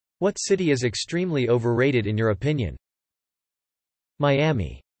What city is extremely overrated in your opinion?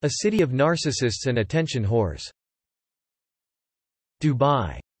 Miami. A city of narcissists and attention whores.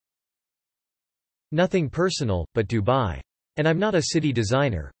 Dubai. Nothing personal, but Dubai. And I'm not a city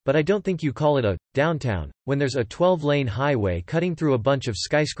designer, but I don't think you call it a downtown when there's a 12-lane highway cutting through a bunch of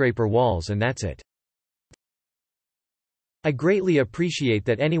skyscraper walls and that's it. I greatly appreciate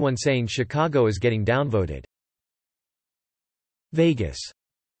that anyone saying Chicago is getting downvoted. Vegas.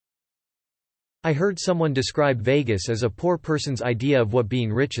 I heard someone describe Vegas as a poor person's idea of what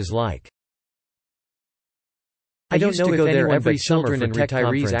being rich is like. I don't know if anyone every summer and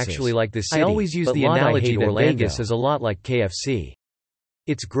retirees actually like this city. I always use the analogy that Vegas is a lot like KFC.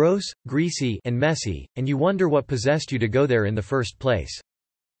 It's gross, greasy, and messy, and you wonder what possessed you to go there in the first place.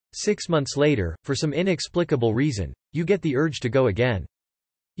 6 months later, for some inexplicable reason, you get the urge to go again.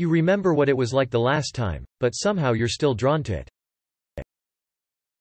 You remember what it was like the last time, but somehow you're still drawn to it.